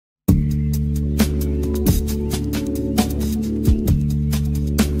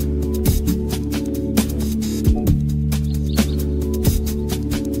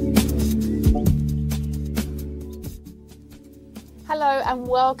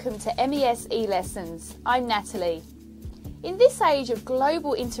welcome to MES eLessons. I'm Natalie. In this age of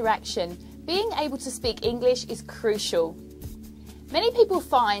global interaction, being able to speak English is crucial. Many people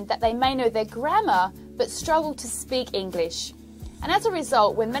find that they may know their grammar but struggle to speak English. And as a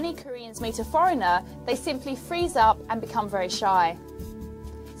result, when many Koreans meet a foreigner, they simply freeze up and become very shy.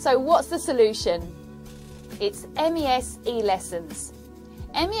 So what's the solution? It's MES eLessons.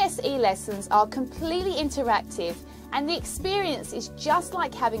 MES eLessons are completely interactive, and the experience is just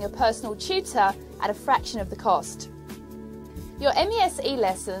like having a personal tutor at a fraction of the cost. Your MES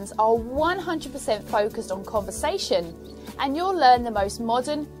eLessons are 100% focused on conversation, and you'll learn the most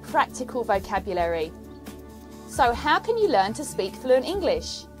modern, practical vocabulary. So how can you learn to speak fluent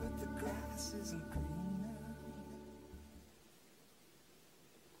English?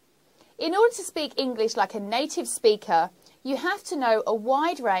 In order to speak English like a native speaker, you have to know a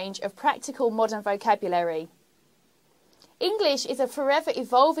wide range of practical modern vocabulary. English is a forever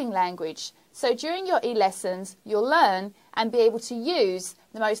evolving language, so during your eLessons you'll learn and be able to use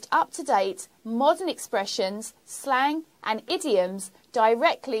the most up-to-date modern expressions, slang and idioms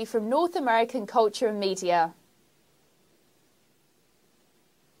directly from North American culture and media.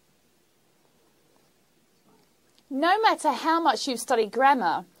 No matter how much you've studied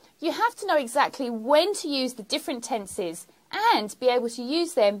grammar, you have to know exactly when to use the different tenses and be able to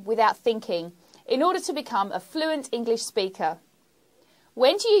use them without thinking in order to become a fluent English speaker.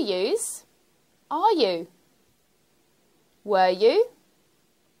 When do you use? Are you? Were you?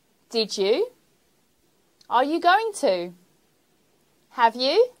 Did you? Are you going to? Have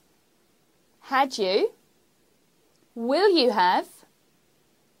you? Had you? Will you have?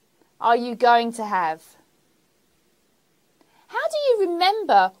 Are you going to have? How do you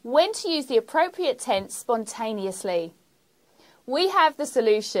remember when to use the appropriate tense spontaneously? We have the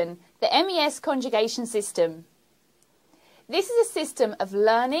solution, the MES conjugation system. This is a system of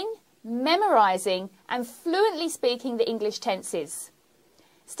learning, memorising and fluently speaking the English tenses.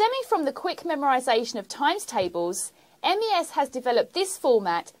 Stemming from the quick memorisation of times tables, MES has developed this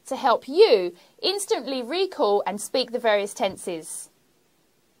format to help you instantly recall and speak the various tenses.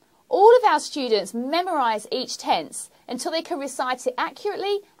 All of our students memorise each tense until they can recite it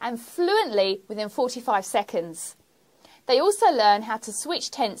accurately and fluently within 45 seconds. They also learn how to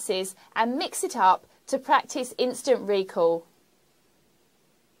switch tenses and mix it up to practice instant recall.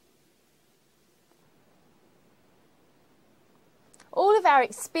 All of our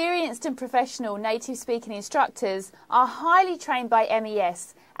experienced and professional native speaking instructors are highly trained by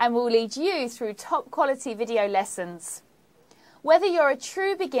MES and will lead you through top quality video lessons. Whether you're a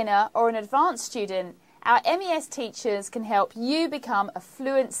true beginner or an advanced student, our MES teachers can help you become a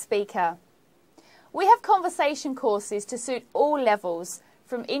fluent speaker. We have conversation courses to suit all levels,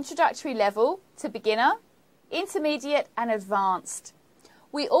 from introductory level to beginner, intermediate and advanced.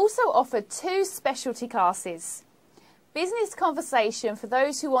 We also offer 2 specialty classes. Business conversation for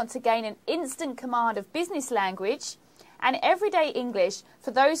those who want to gain an instant command of business language, and everyday English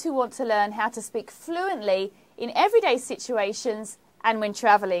for those who want to learn how to speak fluently in everyday situations and when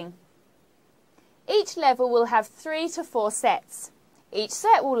travelling. Each level will have 3 to 4 sets. Each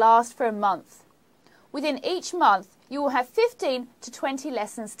set will last for a month. Within each month, you will have 15 to 20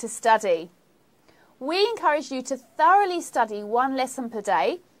 lessons to study. We encourage you to thoroughly study 1 lesson per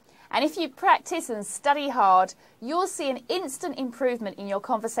day, and if you practice and study hard, you'll see an instant improvement in your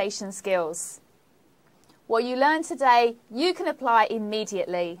conversation skills. What you learn today, you can apply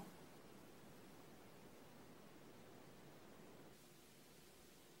immediately.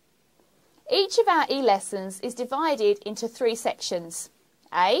 Each of our eLessons is divided into 3 sections,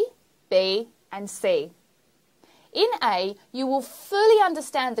 A, B and C. In A, you will fully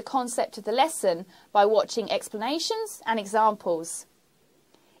understand the concept of the lesson by watching explanations and examples.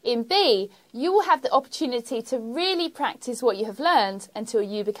 In B, you will have the opportunity to really practice what you have learned until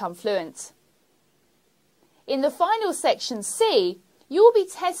you become fluent. In the final section C, you will be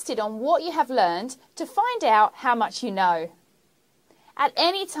tested on what you have learned to find out how much you know. At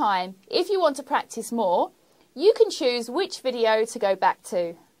any time, if you want to practice more, you can choose which video to go back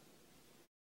to.